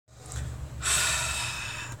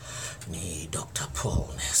Dr. Paul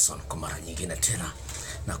Nelson kwa mara nyingine tena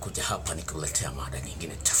na kuja hapa nikuletea mada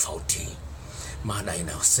nyingine tofauti. Mada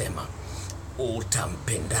inayosema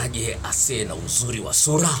utampendaje asiye na uzuri wa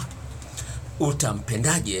sura?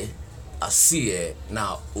 Utampendaje asiye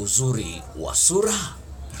na uzuri wa sura?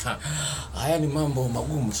 Haya ni mambo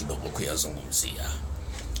magumu kidogo kuyazungumzia.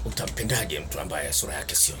 Utampendaje mtu ambaye sura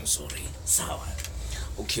yake sio nzuri? Sawa.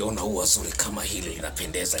 Ukiona ua zuri kama hili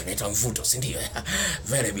linapendeza, inaitwa mvuto, si ndio?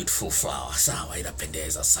 Very beautiful flower, sawa,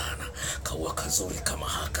 inapendeza sana. Kaua kazuri kama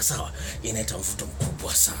haka, sawa, inaitwa mvuto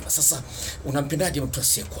mkubwa sana. Sasa unampendaje mtu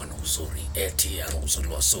asiyekuwa na uzuri? Eti ana uzuri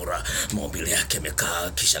wa sura, maumbile yake yamekaa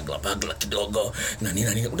kisha glabagla kidogo na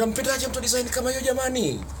nini. Unampendaje mtu design kama hiyo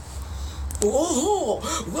jamani? Wewe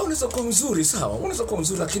unaweza kuwa mzuri, sawa, unaweza kuwa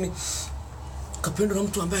mzuri lakini kapendwa na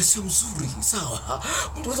mtu ambaye sio mzuri, sawa.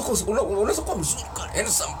 Unaweza kuwa mzuri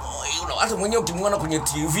handsome boy, hata mwenyewe ukimwona kwenye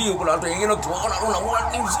TV, kuna watu wengine ukiwaona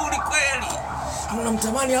unamuona ni mzuri kweli,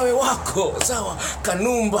 unamtamani awe wako, sawa.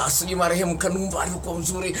 Kanumba, sijui marehemu Kanumba alikuwa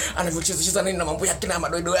mzuri, anavyocheza nini na mambo yake na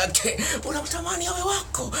madoido yake, unamtamani awe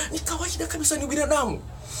wako. Ni kawaida kabisa, ni binadamu.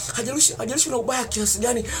 Hajalishi na ubaya kiasi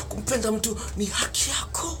gani, kumpenda mtu ni haki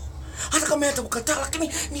yako. Hata kama atakukataa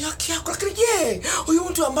lakini ni haki yako. Lakini je, huyu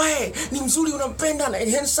mtu ambaye ni mzuri unampenda na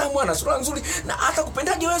handsome na sura nzuri, na hata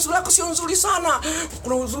kupendaje wewe sura yako sio nzuri sana?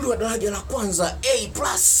 Kuna uzuri wa daraja la kwanza A+.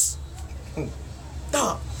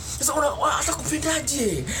 Sasa hata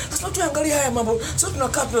kupendaje? Sasa tuangalie haya mambo. Sasa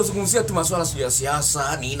tunakaa tunazungumzia tu masuala ya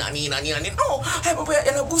siasa, nini. No, haya mambo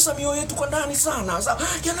yanagusa mioyo yetu kwa ndani sana. Sasa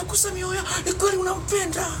yanagusa mioyo. Ni kweli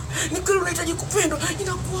unampenda? Ni kweli unahitaji kupendwa?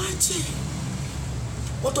 Inakuaje?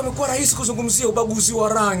 Watu wamekuwa rahisi kuzungumzia ubaguzi wa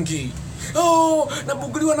rangi.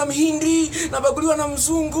 Nabaguliwa na Mhindi, nabaguliwa na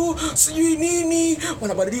mzungu, sijui nini.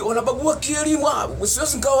 Wanabagua kielimu.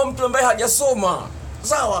 Siwezi nikawa mtu ambaye hajasoma,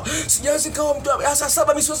 sawa. Siwezi nikawa mtu ambaye saa 7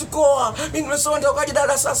 mimi siwezi kuoa. Mimi nimesoma nitakaje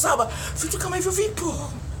darasa 7. Vitu kama hivyo vipo.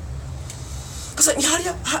 Sasa ni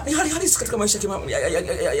hali halisi katika maisha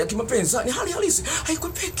ya kimapenzi. Ni hali halisi,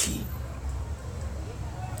 haikwepeki.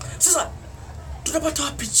 Sasa tutapata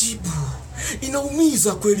wapi jibu?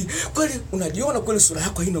 Inaumiza kweli. Unajiona kweli sura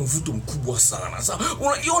yako haina mvuto mkubwa sana. Sawa,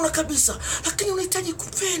 unajiona kabisa, lakini unahitaji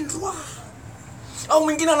kupendwa. Au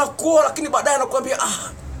mwingine anakuoa lakini baadaye anakuambia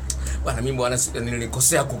bwana mimi bwana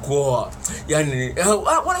nilikosea kukuoa. Yaani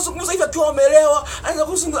wanazungumza hivi akiwa amelewa, anaanza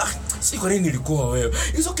kuzungumza si kwa nini nilikuoa wewe.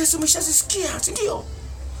 Hizo kesi umeshazisikia, si ndio?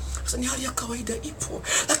 Sasa ni hali ya kawaida ipo.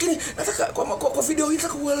 Lakini nataka kwa video hii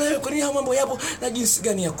nataka uelewe kwa nini mambo yapo na jinsi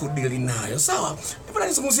gani ya kudili nayo, sawa? Hapa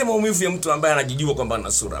nizungumzie maumivu ya mtu ambaye anajijua kwamba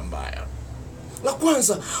ana sura mbaya. La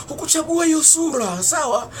kwanza, hukuchagua hiyo sura,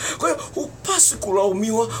 sawa? Kwa hiyo hupasi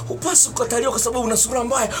kulaumiwa, hupasi kukataliwa kwa sababu una sura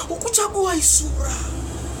mbaya. Hukuchagua hii sura.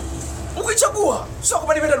 Ukichagua, sio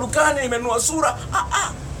kama nimeenda dukani nimenunua sura.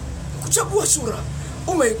 Kuchagua sura.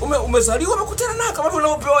 Umezaliwa umekutana nayo kama vile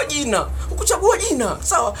unapewa jina. Ukuchagua jina,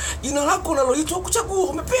 sawa? Jina lako unaloitwa ukuchagua,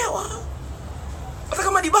 umepewa. Hata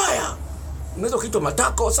kama dibaya, unaweza kuitwa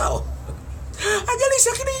Matako, sawa? Hajalishi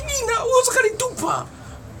lakini jina uweze kulitupa.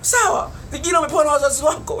 Sawa? Ni jina umepewa na wazazi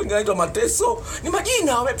wako, wengine wanaitwa Mateso, ni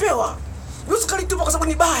majina umepewa. Uweze kulitupa kwa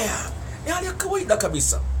sababu ni baya. Ni hali ya kawaida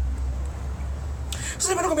kabisa.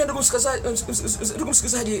 Sasa nakwambia ndugu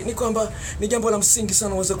msikilizaji, ni kwamba ni jambo la msingi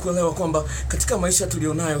sana uweze kuelewa kwamba katika maisha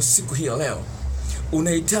tulionayo siku hii leo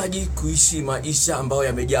unahitaji kuishi maisha ambayo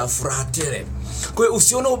yamejaa furaha tele. Kwa hiyo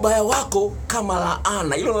usione ubaya wako kama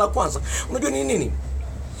laana. Hilo la kwanza. Unajua ni nini?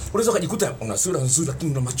 Unaweza kujikuta una sura nzuri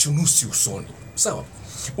lakini una machunusi usoni. Sawa?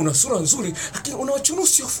 Una sura nzuri lakini una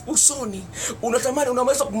machunusi usoni. Unatamani,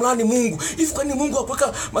 unaweza kumlaani Mungu. Hivi kwa nini Mungu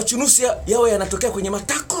hakuweka machunusi yawe yanatokea kwenye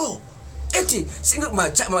matako? Eti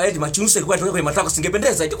machunusi yalikuwa yanatokea kwenye matako,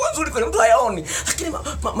 singependeza. Eti kwa nzuri kwa mtu hayaoni, lakini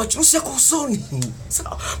machunusi yako usoni.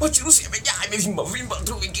 Sawa, machunusi yamejaa, yamevimba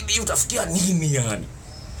tu, vingine utafikia nini yani?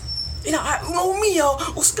 Unaumia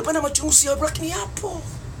usingependa machunusi yawe, lakini yapo.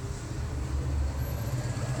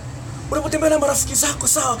 Unapotembea na marafiki zako,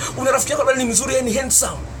 sawa, una rafiki yako ni mzuri, ni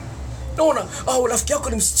handsome. Unaona, rafiki yako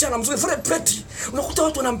ni msichana mzuri, very pretty. Unakuta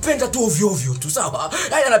watu wanampenda tu ovyo tu, sawa?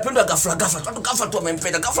 Haya anapenda ghafla. Watu ghafla tu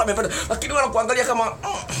wamempenda, lakini wanakuangalia kama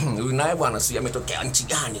huyu naye bwana si ametokea nchi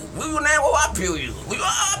gani? Huyu naye wapi huyu?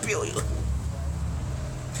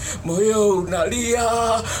 Moyo unalia,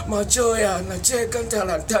 macho yanacheka,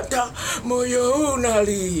 talatata. Moyo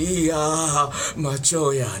unalia,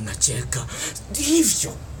 macho yanacheka.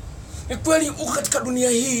 Hivyo ni kweli uko katika dunia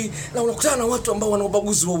hii na unakutana na watu ambao wana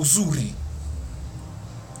ubaguzi wa uzuri.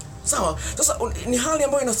 Sawa? Sasa ni hali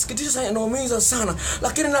ambayo inasikitisha sana, inaumiza sana.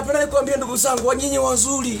 Lakini napenda nikwambie ndugu zangu, wanyinyi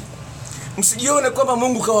wazuri, Msijione kwamba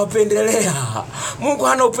Mungu kawapendelea. Mungu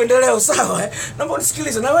hana upendeleo, sawa? Naomba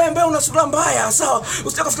unisikilize. Na wewe ambaye una sura mbaya, sawa?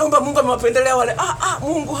 Usitakafikiri kwamba Mungu amewapendelea wale.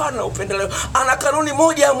 Mungu hana upendeleo. Ana kanuni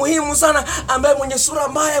moja ya muhimu sana ambaye mwenye sura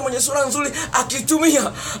mbaya, mwenye sura nzuri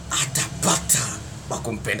akitumia atapata wa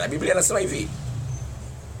kumpenda. Biblia inasema hivi.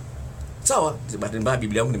 Sawa? Bahati mbaya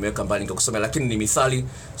Biblia yangu nimeweka mbali nikakusomea, lakini ni Mithali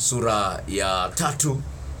sura ya 3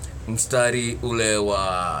 mstari ule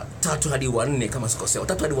wa 3 hadi wa 4 kama sikosea,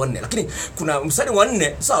 3 hadi wa 4. Lakini kuna mstari wa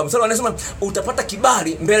 4, sawa, mstari anasema utapata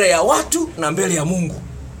kibali mbele ya watu na mbele ya Mungu.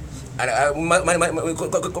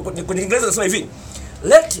 Kwenye Kiingereza nasema hivi,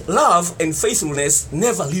 let love and faithfulness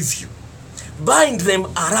never leave you, bind them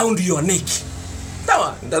around your neck.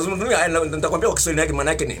 Sawa, nitakwambia kwa Kiswahili yake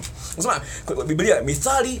maana yake nini. Nasema Biblia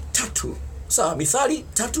Mithali 3, sawa, Mithali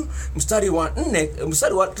 3 mstari wa 4,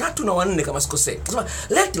 mstari wa 3 na wa 4 kama sikosea. Nasema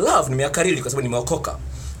let love, nimeakariri kwa sababu nimeokoka.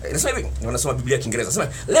 Nasema hivi, wanasoma Biblia ya Kiingereza.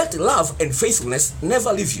 Nasema let love and faithfulness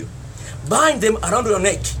never leave you, bind them around your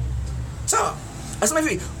neck. Sawa, nasema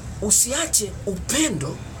hivi, usiache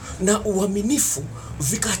upendo na uaminifu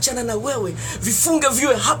vikaachana na wewe, vifunge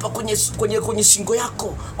viwe hapa kwenye shingo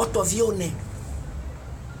yako, watu wavione.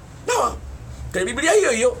 Sawa, kwa Biblia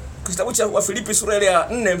hiyo hiyo kitabu cha Wafilipi sura ile ya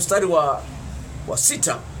 4 mstari wa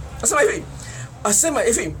 6 nasema hivi,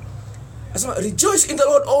 asema rejoice in the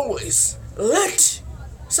Lord always, let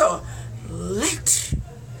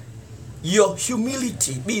your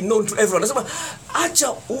humility be known to everyone. Nasema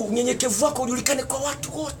acha unyenyekevu wako ujulikane kwa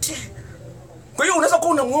watu wote. Kwa hiyo unaweza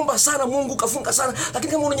kuwa unamuomba sana Mungu, kafunga sana,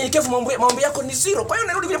 lakini kama unyenyekevu maombi yako ni zero. Kwa hiyo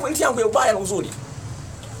narudi kwenye pointi yangu ya ubaya na uzuri.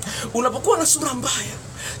 Unapokuwa na sura mbaya,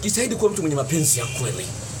 jitahidi kuwa mtu mwenye mapenzi ya kweli.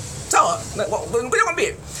 Sawa? Ngoja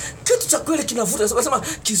kwambie, kitu cha kweli kinavuta, nasema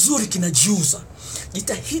kizuri kinajiuza.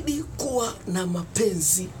 Jitahidi kuwa na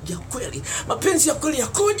mapenzi ya kweli. Mapenzi ya kweli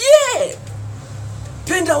yakoje?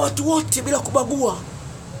 Penda watu wote bila kubagua.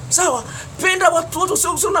 Sawa? Penda watu wote,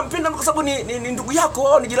 sio unampenda kwa sababu ni ndugu yako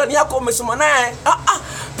au ni jirani yako umesoma naye.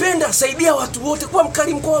 Penda, saidia watu wote, kuwa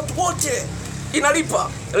mkarimu kwa watu wote. Inalipa.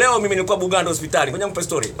 Leo mimi nilikuwa Buganda hospitali. Ngoja nikupe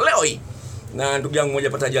story. Leo hii na ndugu yangu mmoja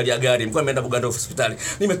pata ajali ya gari, nilikuwa nimeenda Buganda hospitali.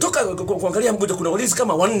 Nimetoka kuangalia mgonjwa, kuna walizi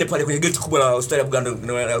kama 4 pale kwenye gate kubwa la hospitali ya Buganda.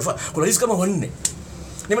 Kuna walizi kama 4.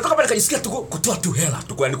 Nimetoka pale nikajisikia kutoa tu hela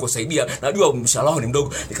tu kwa kusaidia. Najua mshahara ni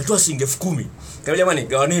mdogo, nikatoa shilingi 10,000. Kama jamani,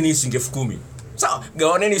 gawaneni hii shilingi 10,000. Sawa,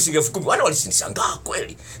 gawaneni shilingi 10,000. Wale walishangaa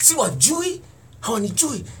kweli. Si wajui,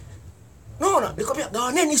 hawanijui. Unaona? Nikamwambia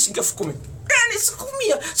gawaneni shilingi 10,000. Ni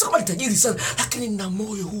 10,000. Sio kama tajiri sana, lakini nina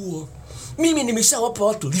moyo huo. Mimi nimeshawapa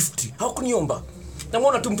watu lift, hawakuniomba.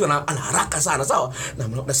 Namuona tu mtu ana haraka sana, sawa? Na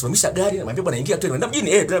nasimamisha gari, namwambia bwana ingia tu, nenda mjini,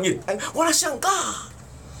 twende mjini. Wanashangaa.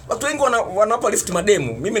 Watu wengi wanawapa lift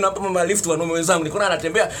mademu. Mimi nawapa lift wanaume wenzangu. Niko na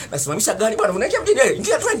anatembea, nasimamisha gari, bwana unaingia mjini,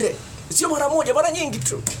 ingia twende. Sio mara moja, mara nyingi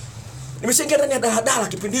tu. Nimeshaingia ndani ya daladala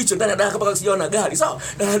kipindi hicho, ndani ya daladala kama sijaona gari, sawa?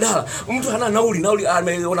 Daladala, mtu hana nauli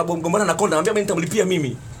ameona gombana na konda, anambia mimi nitamlipia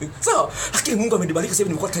mimi. Sawa? Lakini Mungu amenibariki, sasa hivi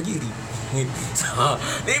nimekuwa tajiri. Sawa?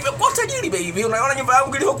 Nimekuwa tajiri baby. Unaona nyumba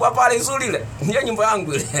yangu ilivyokuwa pale nzuri ile. Ndio nyumba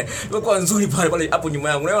yangu ile. Ilikuwa nzuri pale hapo nyumba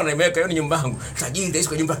yangu. Unaona nimeweka hiyo ni nyumba yangu. Tajiri naishi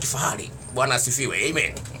kwa nyumba ya kifahari. Bwana asifiwe.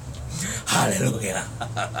 Amen. Hallelujah.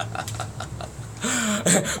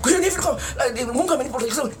 Kwa hiyo Mungu amenipa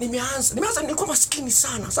nimeanza nilikuwa maskini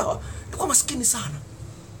sana, sawa? Nilikuwa maskini sana.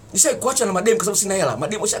 Nishaikuacha na mademu kwa sababu sina hela.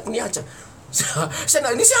 Mademu shakuniacha.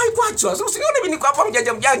 Sasa nishaikuacha. Sasa usione mimi niko hapa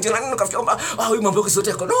mjanja na nini kafikia kwamba huyu mambo yako yote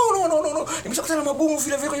yako. No. Nimeshakutana na magumu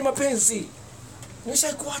vile kwenye mapenzi.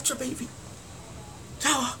 Nishaikuacha baby.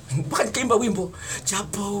 Sawa? Mpaka nikaimba wimbo,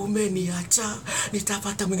 japo umeniacha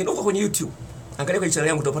nitapata mwingine, uko kwenye YouTube. Angalia kwenye channel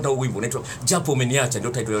yangu utapata wimbo unaitwa Japo Umeniacha,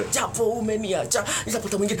 ndio title yake. Japo umeniacha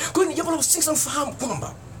nitapata mwingine. Kwa hiyo ni jambo la msingi sana ufahamu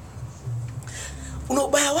kwamba una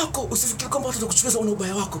ubaya wako, usifikiri kwamba watu watakuchukia una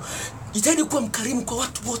ubaya wako. Jitahidi kuwa mkarimu kwa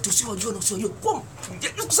watu wote usiowajua na usiowajua.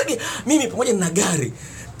 Kwa kusaidia mimi pamoja na gari.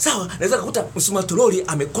 Sawa, naweza kukuta msuma toroli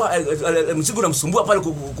amekwa mzigo namsumbua pale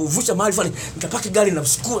kuvusha mahali fulani. Nikapaki gari na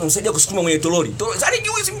namsaidia kusukuma mwenye toroli. Sasa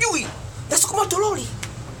jui simjui. Nasukuma toroli.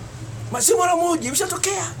 Masimu mara moja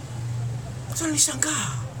imeshatokea. Sasa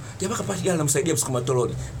nilishangaa. Jamaa kapata gari namsaidia kusukuma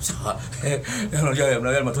toroli. Sawa.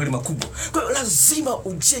 Unajua matoroli makubwa. Kwa hiyo lazima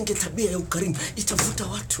ujenge tabia ya ukarimu, itavuta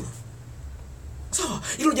watu. Sawa,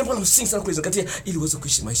 hilo jambo la msingi sana kulizingatia ili uweze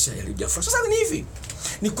kuishi maisha yaliyojaa furaha. Sasa ni hivi.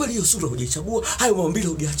 Ni kweli hiyo sura hujaichagua, hayo maumbile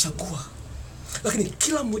hujayachagua. Lakini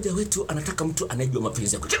kila mmoja wetu anataka mtu anayejua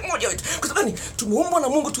mapenzi yake. Kila mmoja wetu. Kwa sababu tumeumbwa na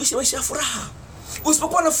Mungu tuishi maisha ya furaha.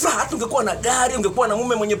 Usipokuwa na furaha, ungekuwa na gari, ungekuwa na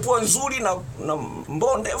mume mwenye pua nzuri na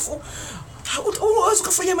mbao ndefu, Unaweza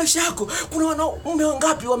kufanya maisha yako. Kuna wanaume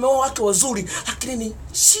wangapi wameoa wake wazuri lakini ni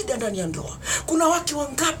shida ndani ya ndoa. Kuna wake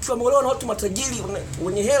wangapi wameolewa na watu matajiri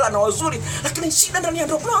wenye hela na wazuri lakini shida ndani ya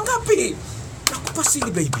ndoa. Kuna wangapi? Nakupa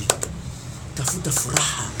siri baby. Tafuta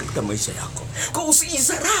furaha katika maisha yako. Kwa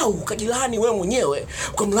usijidharau ukajilani wewe mwenyewe,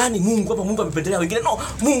 ukamlani Mungu hapa Mungu amependelea wengine. No,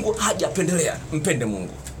 Mungu hajapendelea. Mpende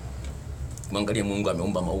Mungu. Mwangalie Mungu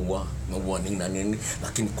ameumba maua nini na nini,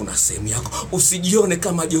 lakini kuna sehemu yako. Usijione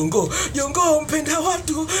kama jongo. Jongo mpenda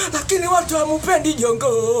watu lakini watu hampendi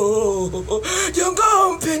jongo.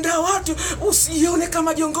 Jongo mpenda watu, usijione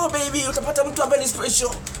kama jongo baby. Utapata mtu ambaye ni special.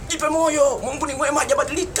 Jipe moyo, Mungu ni mwema,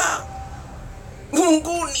 hajabadilika.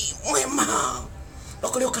 Mungu ni mwema.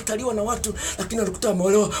 Leo kataliwa na watu lakini wanakuta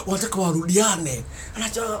wameolewa wanataka warudiane.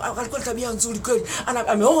 Alikuwa na tabia nzuri kweli.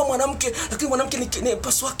 Ameoa mwanamke lakini mwanamke ni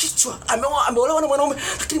paswa kichwa. Ameolewa na mwanaume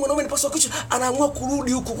lakini mwanaume ni paswa kichwa. Anaamua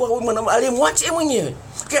kurudi huko kwa mwanamke aliyemwacha yeye mwenyewe.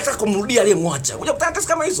 Anataka kumrudia aliyemwacha. Unakutana kesi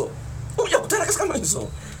kama hizo? Unakutana kesi kama hizo?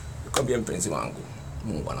 Nikwambia mpenzi wangu,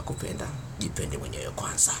 Mungu anakupenda. Jipende mwenyewe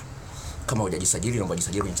kwanza. Kama hujajisajili naomba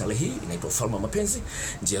jisajili kwenye channel hii inaitwa Ufalme wa Mapenzi.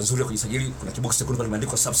 Njia nzuri ya kujisajili, kuna kibox chekundu pale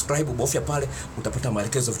kimeandikwa subscribe, bofya pale utapata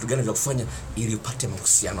maelekezo vitu gani vya kufanya ili upate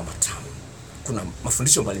mahusiano matamu. Kuna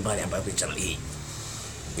mafundisho mbalimbali ambayo kwenye channel hii.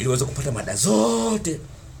 Ili uweze kupata mada zote.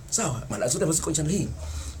 Sawa, mada zote ambazo kwenye channel hii.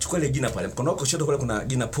 Chukua ile jina pale. Mkono wako kushoto kule kuna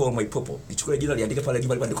jina Paul Maipopo. Ichukue jina liandike pale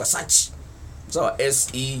jina limeandikwa search. Sawa,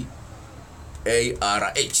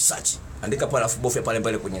 SEARH search. Andika pale afu bofya pale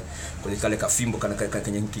mbele kwenye kale kafimbo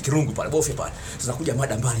kwenye kirungu pale bofya pale. Zinakuja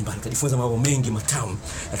mada mbalimbali, utajifunza mambo mengi matamu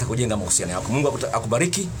yatakujenga mahusiano yako. Mungu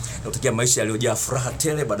akubariki na utakia maisha yaliyojaa furaha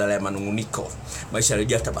tele badala ya manunguniko. Maisha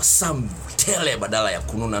yaliyojaa tabasamu tele badala ya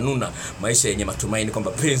kununa, maisha yenye matumaini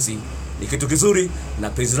kwamba penzi ni kitu kizuri na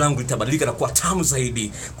penzi langu litabadilika na kuwa tamu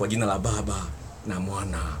zaidi kwa jina la Baba na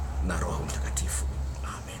Mwana na Roho Mtakatifu.